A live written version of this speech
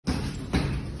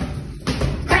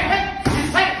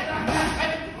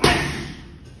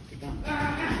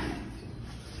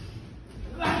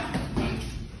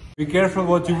Be careful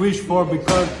what you wish for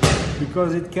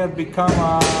because it can become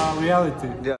a reality.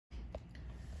 Yeah.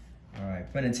 All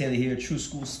right, Brendan Taylor here, True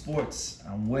School Sports.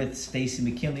 I'm with Stacey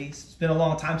Mckinley. It's been a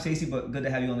long time, Stacey, but good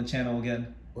to have you on the channel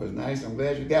again. Well, it's nice. I'm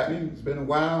glad you got me. It's been a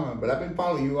while, but I've been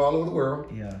following you all over the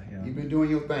world. Yeah. You've been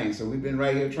doing your thing, so we've been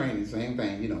right here training, same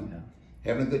thing,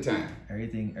 having a good time.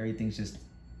 Everything's just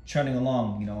churning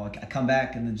along. I come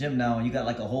back in the gym now, and you got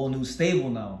like a whole new stable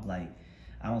now. Like,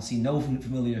 I don't see no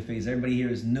familiar face. Everybody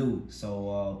here is new.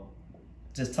 So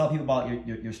just tell people about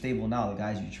your stable now, the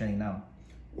guys you're training now.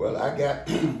 Well, I got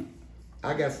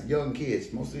some young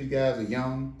kids. Most of these guys are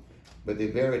young, but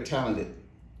they're very talented.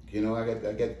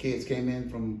 I got kids came in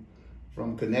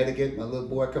from Connecticut. My little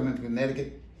boy coming from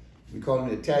Connecticut. We call him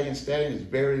the Italian Stallion. He's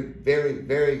very, very,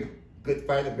 very good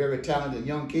fighter, very talented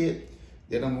young kid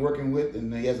that I'm working with,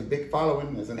 and he has a big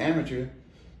following as an amateur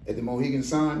at the Mohegan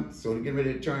Sun. So he's getting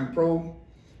ready to turn pro.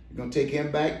 We're gonna take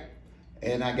him back.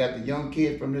 And I got the young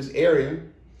kid from this area,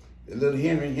 the little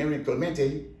Henry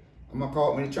Clemente. I'm gonna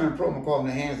call him, when he turned pro, I'm gonna call him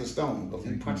the Hands of Stone, because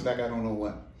he punched like I don't know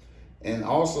what. And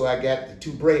also I got the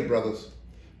two Bray Brothers.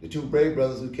 The two Bray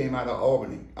Brothers who came out of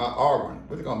Auburn.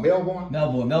 What they call Melbourne,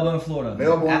 Florida.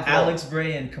 Florida. Alex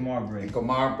Bray and Kamar Bray.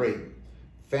 Kamar Bray.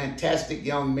 Fantastic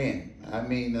young men. I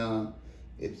mean,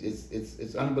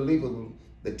 it's unbelievable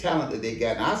the talent that they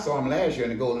got. And I saw them last year in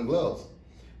the Golden Gloves.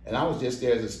 And I was just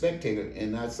there as a spectator,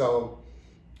 and I saw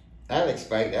Alex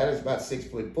fight. Alex about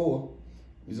 6'4".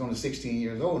 He was only 16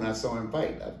 years old, and I saw him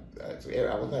fight. I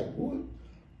was like,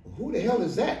 who the hell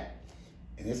is that?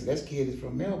 And that kid is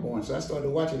from Melbourne. So I started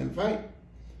watching him fight.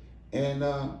 And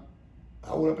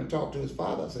I went up and talked to his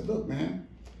father. I said, look, man,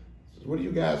 what are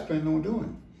you guys planning on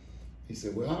doing? He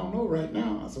said, well, I don't know right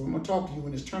now. I said, well, I'm going to talk to you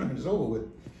when this tournament is over with.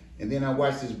 And then I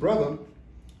watched his brother,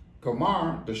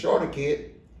 Kamar, the shorter kid,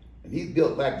 and he's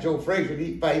built like Joe Frazier.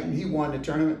 He fighting, he won the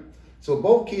tournament. So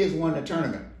both kids won the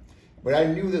tournament. But I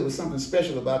knew there was something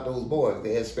special about those boys.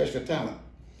 They had special talent.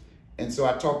 And so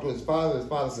I talked to his father. His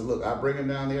father said, look, I'll bring him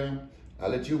down there. I'll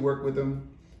let you work with them,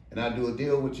 and I'll do a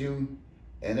deal with you.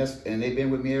 And they've been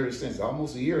with me ever since,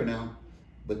 almost a year now.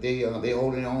 But they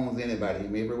holding their own with anybody. I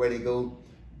mean, everywhere they go,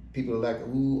 people are like,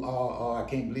 ooh, I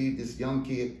can't believe this young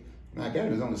kid. When I got him,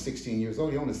 he was only 16 years old.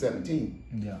 He's only 17.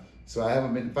 Yeah. So I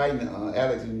haven't been fighting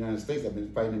Alex in the United States. I've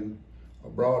been fighting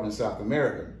abroad in South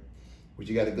America, which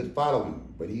you got a good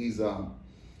following. But he's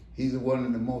one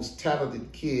of the most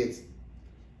talented kids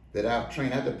that I've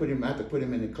trained. I have to put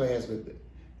him in the class with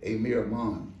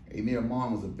Haymon. Haymon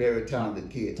was a very talented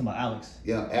kid. Talking about Alex.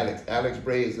 Yeah, Alex. Alex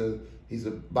Bray he's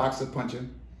a boxer puncher,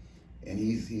 and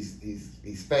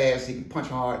he's fast. He can punch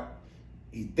hard.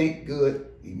 He think good.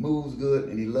 He moves good,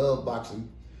 and he loves boxing.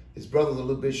 His brother's a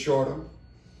little bit shorter.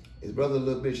 He's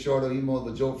more of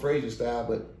the Joe Frazier style,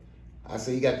 but I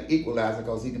say he got the equalizer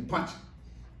because he can punch.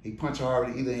 He punch hard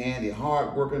with either hand. They're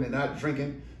hard working. They're not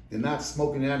drinking. They're not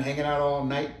smoking. They're not hanging out all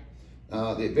night.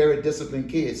 They're very disciplined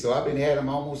kids. So I've been had them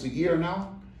almost a year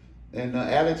now. And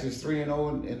Alex is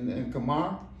 3-0, and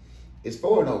Kamar is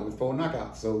 4-0 with 4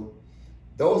 knockouts. So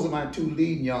those are my two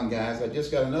leading young guys. I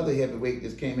just got another heavyweight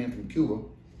that came in from Cuba.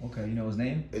 Okay, you know his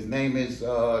name? His name is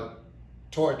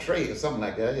Toy Trey or something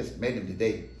like that. I just met him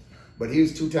today. But he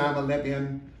was 2-time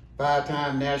Olympian,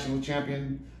 5-time national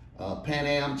champion, Pan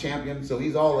Am champion. So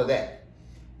he's all of that.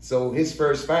 So his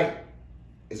first fight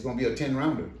is going to be a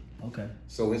 10-rounder. Okay.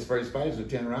 So his first fight is a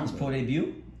 10-rounder. His pro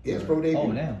debut? Yeah, his pro debut.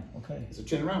 Oh, damn. Okay. It's a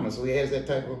 10-rounder. So he has that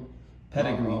type of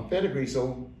pedigree.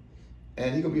 So,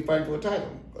 and he's going to be fighting for a title,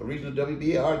 a regional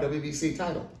WBA or WBC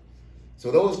title.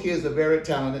 So those kids are very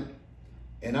talented.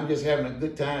 And I'm just having a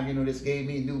good time. This gave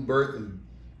me new birth, and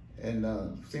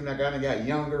seemed like I got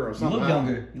younger or something. You look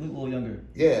younger. You look a little younger.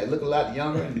 Yeah, I look a lot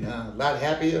younger and a lot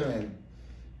happier, and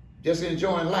just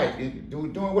enjoying life,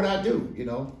 doing what I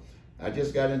do. I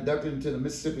just got inducted into the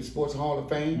Mississippi Sports Hall of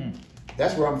Fame.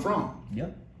 That's where I'm from.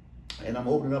 Yep. And I'm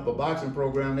opening up a boxing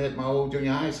program there at my old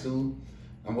junior high school.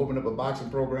 I'm opening up a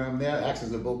boxing program there. Actually,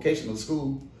 it's a vocational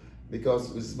school,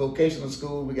 because it's a vocational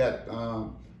school. We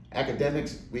got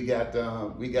academics. We got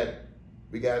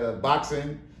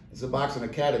boxing. It's a boxing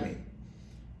academy.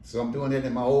 So I'm doing it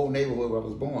in my old neighborhood where I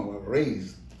was born, where I was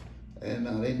raised. And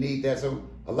they need that. So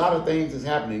a lot of things is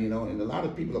happening, and a lot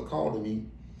of people are calling me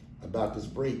about this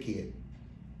Bray kid.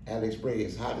 Alex Bray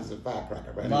is hot as a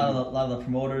firecracker, right? A lot of the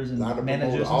promoters and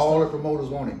managers. All the promoters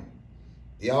want him.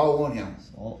 They all want him.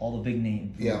 All the big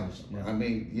name promoters. Yeah. I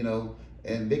mean,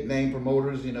 and big name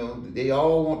promoters, they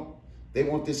all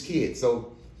want this kid.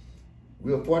 So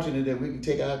we're fortunate that we can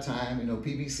take our time.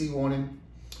 PBC want him.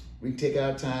 We can take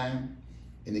our time,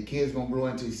 and the kid's gonna grow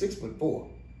into 6'4".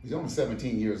 He's only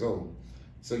 17 years old.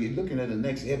 So you're looking at the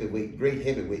next heavyweight, great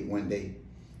heavyweight one day.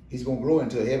 he's going to grow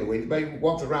into a heavyweight. He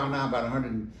walks around now about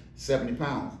 170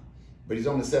 pounds, but he's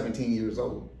only 17 years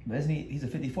old. But isn't he? He's a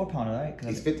 54-pounder, right?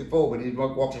 He's 54, but he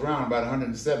walks around about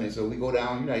 170. So we go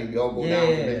down. You know, we all go down.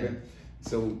 Yeah.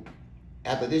 So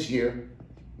after this year,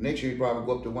 next year he probably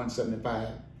go up to 175,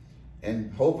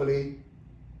 and hopefully,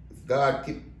 if God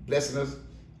keep blessing us,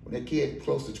 when that kid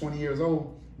close to 20 years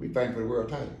old, we fighting for the world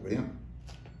title with him.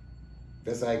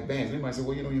 That's how I advance. Anybody say,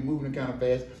 well, you know, you're moving kind of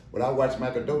fast. Well, I watched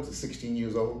Michael Dokes at 16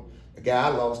 years old, a guy I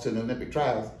lost to the Olympic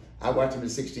trials. I watched him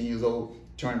at 16 years old,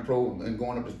 turn pro and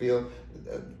going up the field.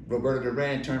 Roberto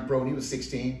Duran turned pro when he was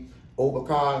 16.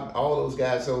 Obakar, all those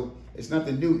guys. So it's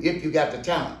nothing new if you got the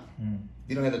talent. If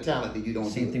you don't have the talent, then you don't.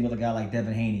 Same thing with a guy like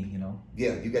Devin Haney, you know.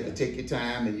 Yeah, you got to take your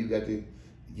time, and you got to,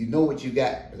 you know what you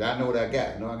got. Because I know what I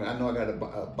got. I know I got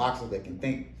a boxer that can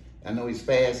think. I know he's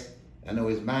fast. I know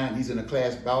his mind. He's in a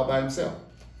class all by himself.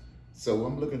 So we're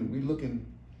looking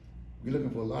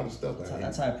for a lot of stuff.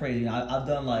 That's how I pray. You know, I've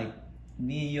done like,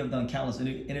 me and you have done countless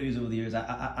interviews over the years.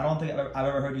 I don't think I've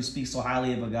ever heard you speak so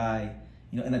highly of a guy,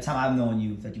 you know, in the time I've known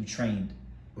you, that you trained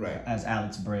as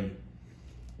Alex Bray.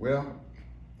 Well,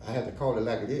 I have to call it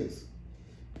like it is.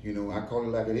 You know, I call it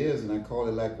like it is, and I call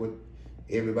it like what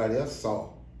everybody else saw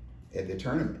at the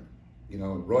tournament. You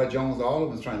know, Roy Jones, all of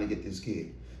them was trying to get this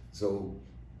kid. So,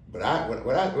 but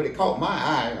what it caught my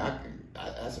eye,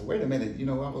 I said, wait a minute. You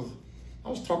know, I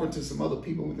was talking to some other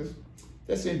people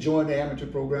that's enjoying the amateur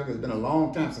program. It's been a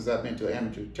long time since I've been to an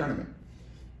amateur tournament.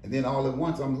 And then all at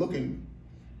once I'm looking,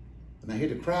 and I hear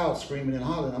the crowd screaming and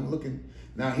hollering. I'm looking.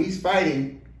 Now he's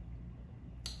fighting.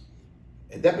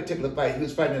 At that particular fight, he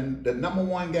was fighting the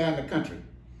 #1 guy in the country.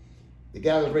 The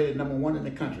guy was rated #1 in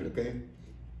the country, okay?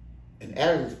 And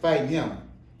Alex was fighting him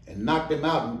and knocked him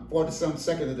out in 40-some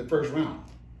seconds of the first round.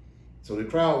 So the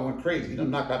crowd went crazy. He done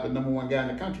knocked out the #1 guy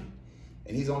in the country.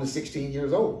 And he's only 16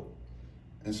 years old.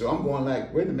 And so I'm going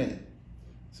like, wait a minute.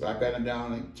 So I got him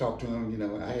down and talked to him. You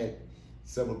know, I had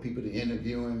several people to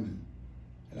interview him.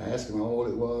 And I asked him how old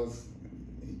it was.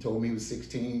 He told me he was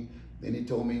 16. Then he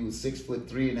told me he was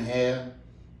 6'3½".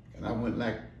 And I went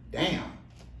like, damn.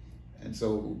 And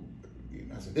so you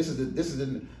know, I said, this is the.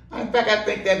 In fact, I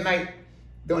think that night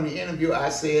during the interview, I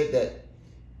said that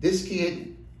this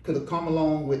kid could have come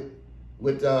along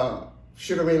with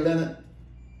Sugar Ray Leonard,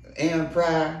 Aaron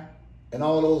Pryor, and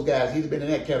all those guys. He'd have been in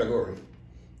that category.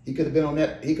 He could have been on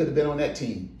that. He could have been on that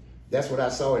team. That's what I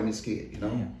saw in this kid, you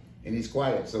know. Yeah. And he's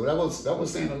quiet. So that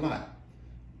was saying a lot.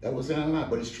 That was saying a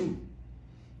lot, but it's true.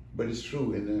 But it's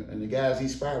true, and the guys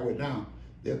he's sparred with now,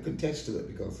 they'll contest to it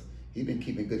because he's been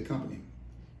keeping good company.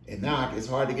 And now it's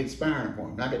hard to get sparring for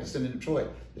him. Now I got to send to Detroit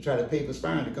to try to pay for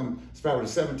sparring to come spar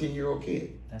with a 17-year-old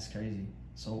kid. That's crazy.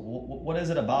 So what is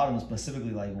it about him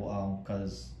specifically? Like,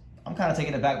 because I'm kind of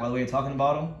taken aback by the way you're talking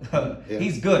about him. Yeah.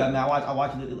 He's good. I mean, I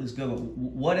watch it. It looks good. But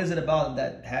what is it about him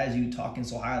that has you talking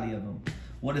so highly of him?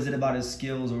 What is it about his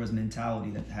skills or his mentality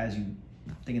that has you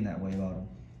thinking that way about him?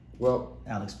 Well,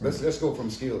 Alex Bray. Let's go from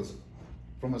skills.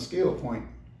 From a skill point,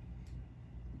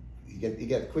 he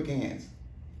got quick hands,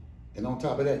 and on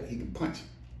top of that, he can punch.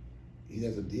 He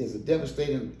has a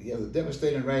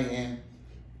devastating right hand.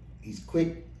 He's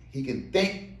quick. He can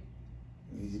think.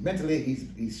 Mentally,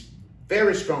 he's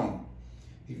very strong.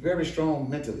 He's very strong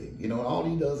mentally. You know, all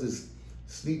he does is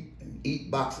sleep and eat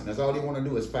boxing. That's all he want to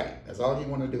do is fight. That's all he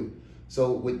want to do.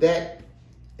 So with that,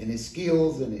 and his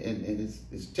skills and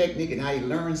his technique and how he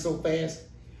learns so fast,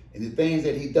 and the things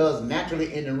that he does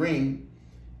naturally in the ring,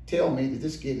 tell me that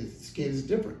this kid is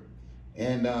different.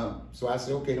 And so I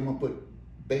said, okay, I'm gonna put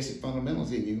basic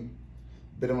fundamentals in you,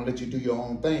 but I'm gonna let you do your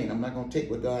own thing. I'm not gonna take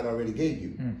what God already gave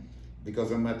you,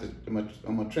 because I'm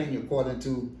gonna train you according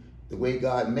to the way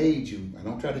God made you. I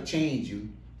don't try to change you.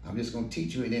 I'm just gonna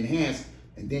teach you and enhance,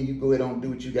 and then you go ahead and do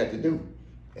what you got to do.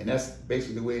 And that's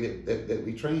basically the way that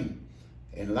we train.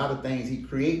 And a lot of things he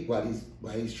create while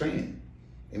he's training,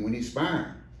 and when he's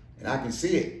sparring, and I can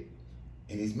see it.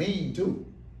 And he's mean too.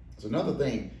 It's another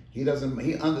thing. He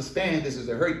understands this is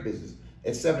a hurt business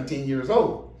at 17 years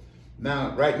old.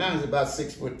 Now, right now he's about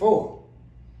 6'4".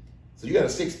 So you got a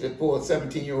 6'4",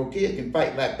 17-year-old kid can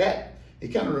fight like that.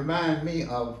 It kind of reminds me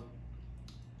of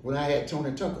when I had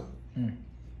Tony Tucker.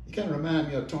 It kind of reminds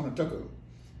me of Tony Tucker.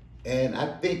 And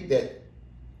I think that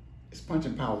his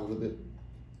punching power is a little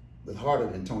bit harder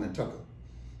than Tony Tucker.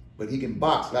 But he can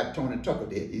box like Tony Tucker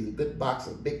did. He's a good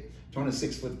boxer. Tony's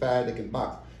 6'5" that can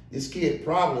box. This kid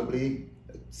probably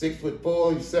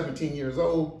 6'4", he's 17 years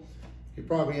old. He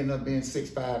probably end up being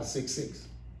 6'5" or 6'6".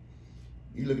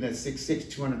 You're looking at 6'6",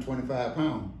 225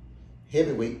 pounds.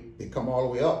 Heavyweight, they come all the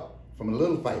way up from a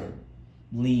little fighter.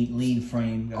 Lean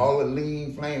frame. All the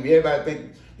lean frame. Everybody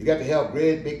think you got to have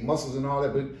red, big muscles and all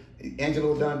that, but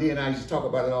Angelo Dundee and I used to talk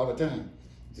about it all the time.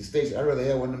 The Stacey, I'd rather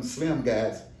have one of them slim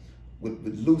guys with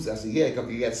loose. I said, yeah,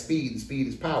 because you got speed, and speed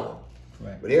is power.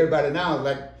 Right. But everybody now is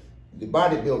like the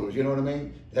bodybuilders, you know what I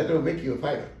mean? That don't make you a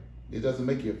fighter. It doesn't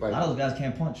make you a fighter. A lot of those guys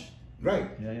can't punch. Right.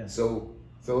 Yeah, yeah. So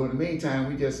in the meantime,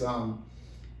 we just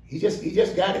he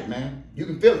just got it, man. You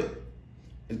can feel it.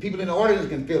 And people in the audience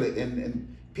can feel it.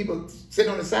 And people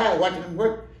sitting on the side watching him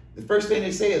work, the first thing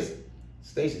they say is,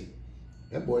 Stacey,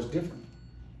 that boy's different.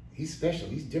 He's special,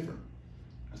 he's different.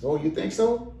 I said, oh, you think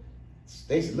so?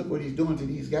 Stacey, look what he's doing to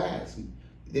these guys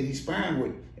that he's sparring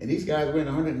with. And these guys weighing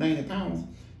 190 pounds.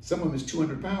 Some of them is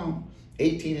 200 pounds,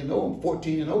 18 and 0,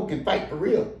 14 and 0, can fight for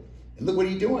real. And look what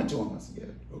he's doing to them. I said,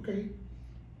 yeah, okay.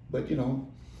 But you know,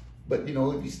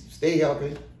 if you stay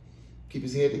healthy, keep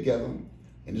his head together,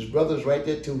 and his brother's right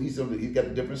there too. He's got a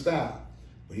different style,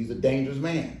 but he's a dangerous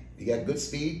man. He got good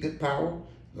speed, good power,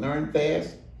 learn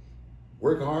fast,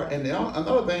 work hard, and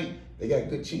another thing, they got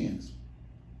good chins.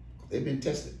 They've been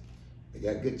tested. They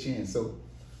got good chins. So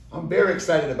I'm very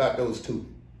excited about those two.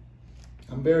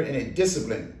 And they're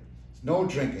disciplined. No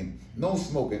drinking, no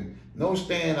smoking, no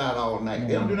staying out all night.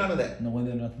 They don't do none of that. No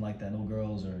women, nothing like that. No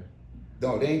girls or.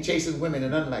 No, they ain't chasing women or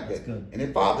nothing like that. Good. And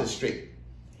their father's strict.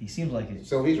 He seems like it.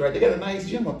 So he's right. They got a nice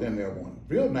gym up there in Melbourne.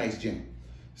 Real nice gym.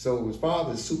 So his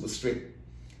father's super strict.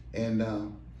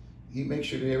 And he makes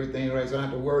sure that everything's right. So I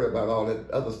don't have to worry about all that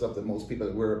other stuff that most people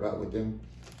worry about with them.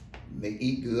 They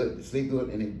eat good, they sleep good,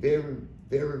 and they're very,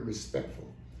 very respectful.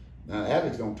 Now,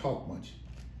 Alex don't talk much.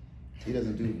 He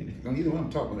doesn't do, either one I'm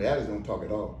talking with, Alex don't talk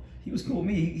at all. He was cool with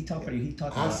me. He talked for you. He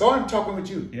talked. I saw him talking with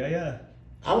you. Yeah, yeah.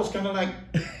 I was kind of like,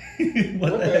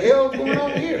 what the hell is going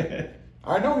on here?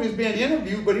 I know he was being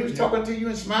interviewed, but he was talking to you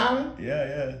and smiling. Yeah,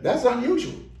 yeah. That's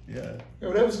unusual. Yeah. You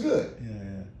know, that was good. Yeah,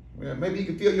 yeah. Well, maybe you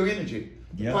can feel your energy,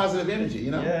 positive energy,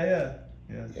 you know? Yeah, yeah,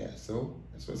 yeah. Yeah, so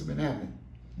that's what's been happening.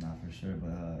 Not for sure,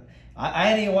 but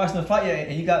I ain't even watched the fight yet,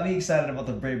 and you got me excited about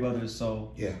the Bray Brothers,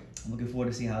 so yeah, I'm looking forward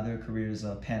to seeing how their careers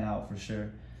pan out for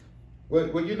sure.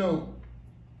 Well, you know,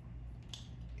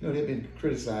 they've been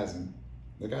criticizing.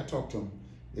 Like I talked to them,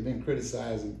 they've been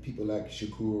criticizing people like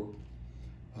Shakur,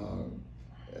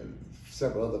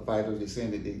 several other fighters. They're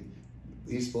saying that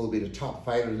they're supposed to be the top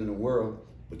fighters in the world,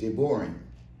 but they're boring.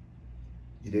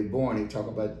 They're boring. They talk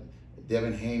about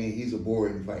Devin Haney. He's a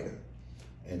boring fighter.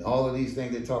 And all of these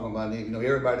things they're talking about, you know,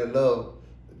 everybody love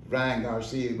Ryan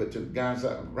Garcia, but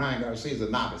Ryan Garcia is a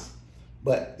novice.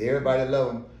 But everybody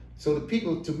love him. So the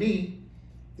people, to me,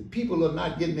 the people are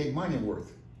not getting their money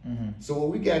worth. Mm-hmm. So what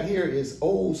we got here is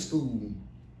old school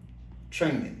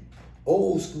training,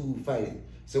 old school fighting.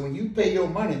 So when you pay your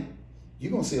money,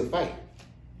 you're going to see a fight.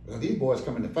 Well, these boys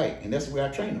coming to fight, and that's the way I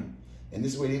train them. And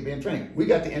this is the way they've been trained. We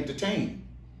got to entertain.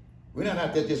 We're not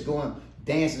out there just going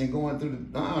dancing and going through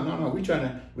the no. We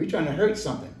trying to hurt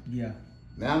something. Yeah.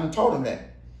 Now I'm taught them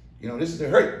that. You know, this is the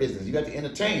hurt business. You got to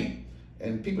entertain.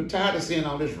 And people tired of seeing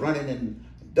all this running and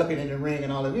ducking in the ring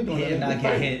and all that. We're doing hit and not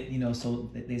get hit, you know,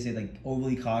 so they say like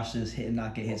overly cautious, hit and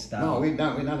not get hit style. No, we're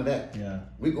none of that. Yeah.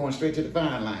 We're going straight to the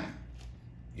firing line.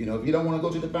 You know, if you don't want to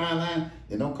go to the firing line,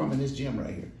 then don't come in this gym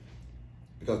right here.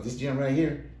 Because this gym right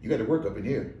here, you got to work up in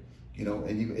here. You know,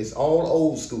 and it's all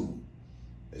old school.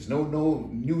 There's no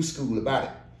new school about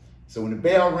it. So when the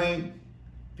bell ring,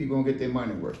 people gonna get their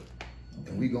money worth.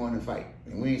 Okay. And we go in and fight.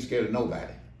 And we ain't scared of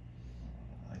nobody.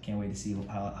 I can't wait to see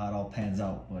how it all pans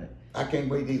out. But I can't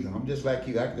wait either. I'm just like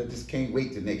you. I just can't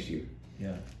wait till next year.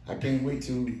 Yeah. I can't wait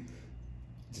to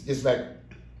just like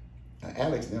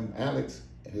Alex and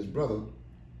his brother,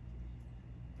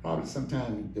 probably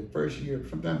sometime the first year,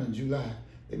 sometime in July,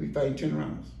 they be fighting 10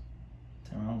 rounds.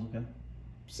 10 rounds, okay.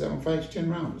 7 fights, 10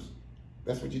 rounds.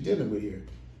 That's what you're dealing with here.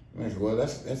 I said, well,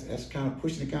 that's kind of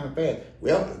pushing it kind of fast.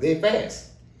 Well, they're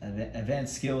fast.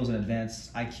 Advanced skills and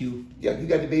advanced IQ. Yeah, you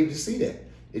got to be able to see that.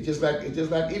 It's just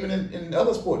like even in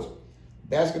other sports,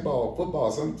 basketball,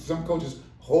 football. Some coaches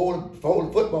hold a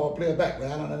football player back.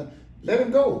 Well, I don't know. Let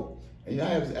him go. And you know, I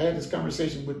had this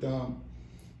conversation with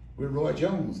Roy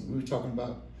Jones. We were talking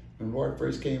about when Roy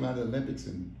first came out of the Olympics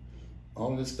and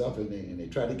all of this stuff, and they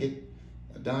tried to get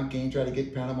Don King tried to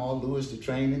get Panama Lewis to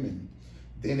train him, and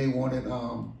then they wanted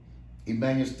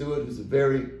Emmanuel Stewart, who's a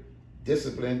very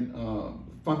disciplined,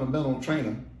 fundamental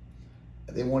trainer.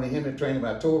 They wanted him to train him.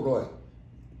 I told Roy,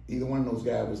 either one of those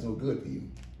guys was no good for you.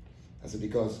 I said,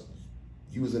 because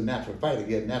you was a natural fighter,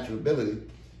 you had natural ability,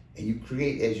 and you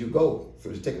create as you go.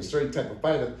 So to take a certain type of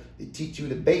fighter, they teach you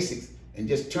the basics and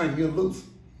just turn you loose.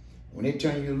 When they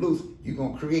turn you loose, you're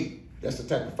gonna create. That's the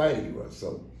type of fighter you are.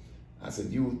 So I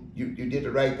said, you did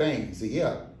the right thing. He said,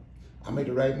 yeah, I made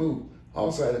the right move. I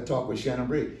also had a talk with Shannon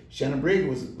Briggs. Shannon Briggs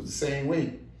was the same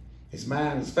way. His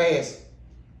mind was fast,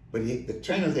 But the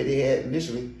trainers that he had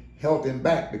initially held him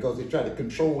back because they tried to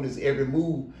control his every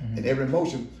move and every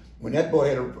motion. When that boy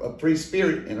had a free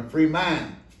spirit and a free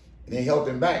mind, and they held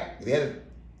him back, they had to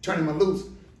turn him loose.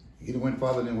 He went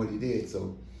farther than what he did.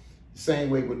 So, the same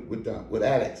way with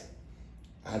Alex,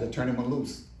 I had to turn him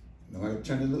loose. You know, I had to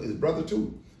turn him loose. His brother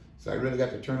too. So I really got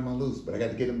to turn him loose, but I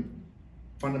got to get him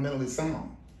fundamentally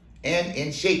sound and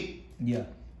in shape. Yeah.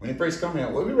 When they first come here,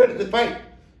 well, we ready to fight.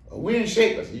 We're in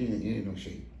shape. I said, you ain't no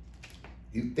shape.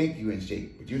 You think you're in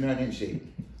shape, but you're not in shape.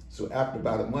 So after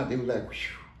about a month, they were like,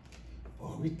 whew,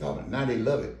 oh, we thought, now they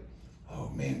love it. Oh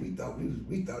man, we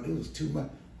thought it was too much.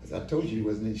 As I told you, he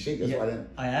wasn't in shape. That's why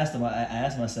I asked him.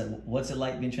 I said, "What's it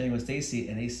like being training with Stacey?"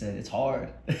 And they said, "It's hard."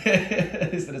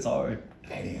 They said it's hard.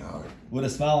 That ain't hard. With a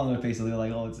smile on their face, they're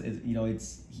like, "Oh, he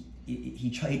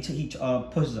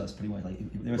pushes us pretty much."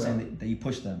 Like they were saying that you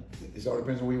push them. It all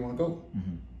depends on where you want to go.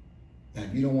 Now,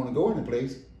 if you don't want to go in a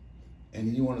place,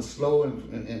 and you want to slow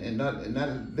and not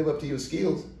live up to your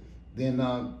skills, then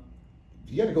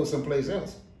you got to go someplace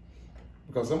else.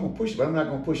 Because I'm gonna push you, but I'm not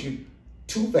gonna push you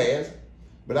too fast.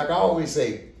 But like I always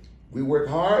say, we work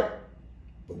hard,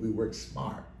 but we work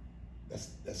smart. That's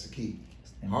the key.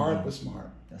 Hard but smart.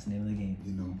 That's the name of the game.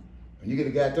 You know, when you get a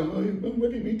guy telling, "Oh, you're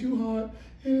working me too hard,"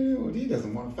 well, he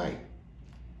doesn't want to fight.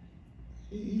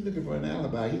 He's looking for an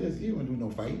alibi. He don't want to do no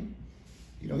fighting.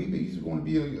 You know, he's going to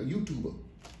be a YouTuber.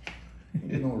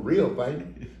 You know, real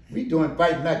fighting. We doing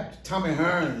fighting like Tommy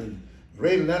Hearns and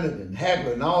Ray Leonard and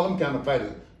Hagler and all them kind of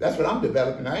fighters. That's what I'm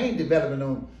developing. I ain't developing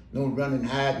no running,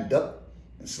 hide and duck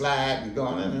and slide and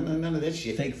go none of that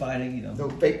shit. Fake fighting, you know. No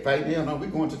fake fighting. No, we're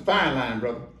going to the firing line,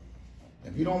 brother.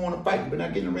 If you don't want to fight, you better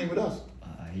not get in the ring with us.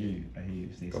 I hear you,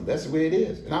 Stacey. Because that's the way it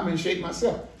is. And I'm in shape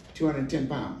myself, 210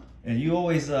 pounds. And you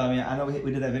always, I know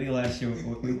we did that video last year with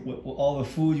all the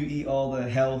food you eat, all the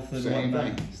health and same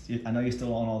whatnot. thing. I know you're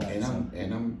still on all that.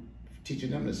 And I'm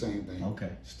teaching them the same thing. Okay.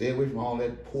 Stay away from all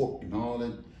that pork and all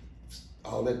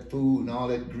that food and all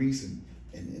that grease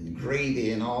and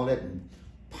gravy and all that and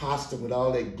pasta with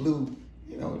all that glue.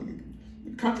 You know,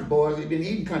 country boys, they've been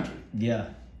eating country. Yeah.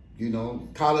 You know,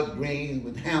 collard greens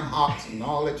with ham hocks and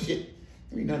all that shit.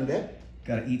 There ain't none of that.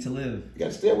 Gotta eat to live. You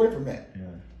gotta stay away from that. Yeah.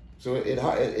 So you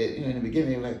know, in the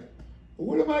beginning, you're like,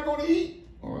 well, what am I gonna eat?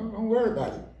 Well, don't worry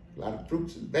about it. A lot of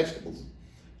fruits and vegetables.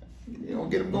 You know,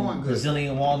 get them going good.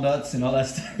 Brazilian walnuts and all that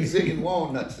stuff. Brazilian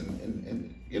walnuts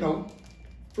and you know,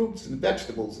 fruits and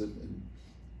vegetables. And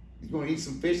you're gonna eat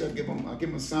some fish. I'll give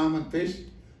them salmon fish,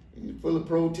 full of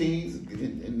proteins,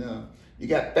 and you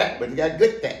got fat, but you got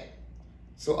good fat.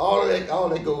 So all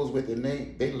that goes with it.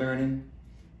 And they learning,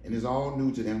 and it's all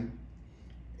new to them,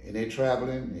 and they're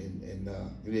traveling, and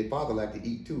their father like to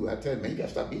eat too. I tell you, man, you gotta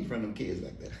stop eating in front of them kids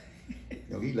like that.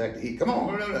 You know, he like to eat. Come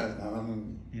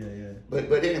on, yeah.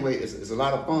 But anyway, it's a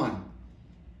lot of fun.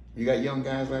 You got young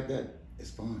guys like that.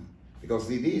 It's fun because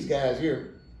see, these guys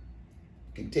here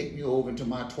can take me over into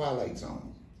my twilight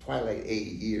zone, twilight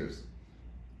age years.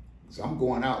 So I'm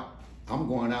going out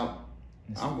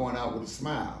with a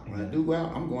smile. When I do go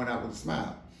out, I'm going out with a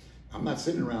smile. I'm not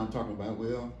sitting around talking about,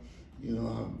 well, you know,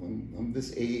 I'm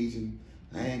this age and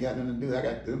I ain't got nothing to do. I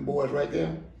got them boys right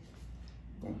there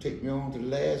gonna take me on to the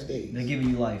last days. They're giving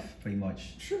you life, pretty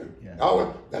much. Sure.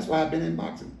 Yeah. That's why I've been in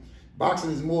boxing.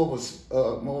 Boxing is more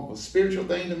of a spiritual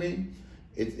thing to me.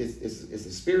 It's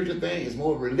a spiritual thing. It's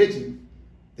more religion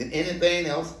than anything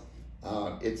else.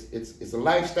 It's a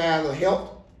lifestyle of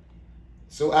health.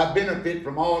 So I benefit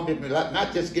from all different,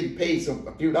 not just getting paid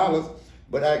a few dollars,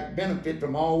 but I benefit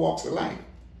from all walks of life.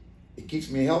 It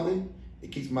keeps me healthy.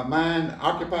 It keeps my mind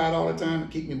occupied all the time. It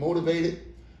keeps me motivated.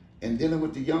 And dealing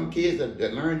with the young kids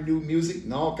that learn new music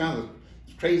and all kinds of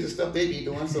crazy stuff they be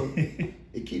doing. So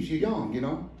it keeps you young, you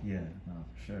know? Yeah, no,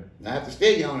 for sure. And I have to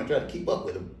stay young and try to keep up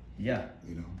with them. Yeah.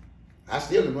 You know, I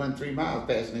still can run 3 miles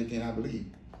faster than they can, I believe.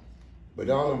 But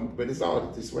this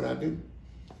is what I do.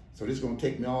 So this is going to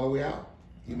take me all the way out.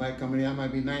 You might come in here, I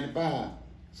might be 95,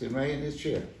 sitting right in this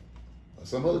chair. Or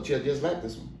some other chair just like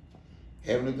this one.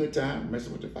 Having a good time,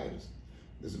 messing with the fighters.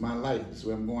 This is my life. This is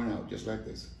where I'm going out, just like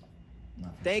this.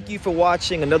 Thank you for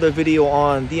watching another video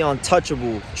on the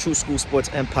untouchable True School Sports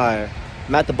Empire.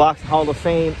 I'm at the Boxing Hall of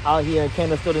Fame out here in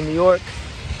Canterfield, New York.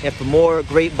 And for more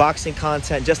great boxing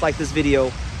content just like this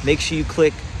video, make sure you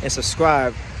click and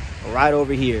subscribe right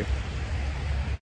over here.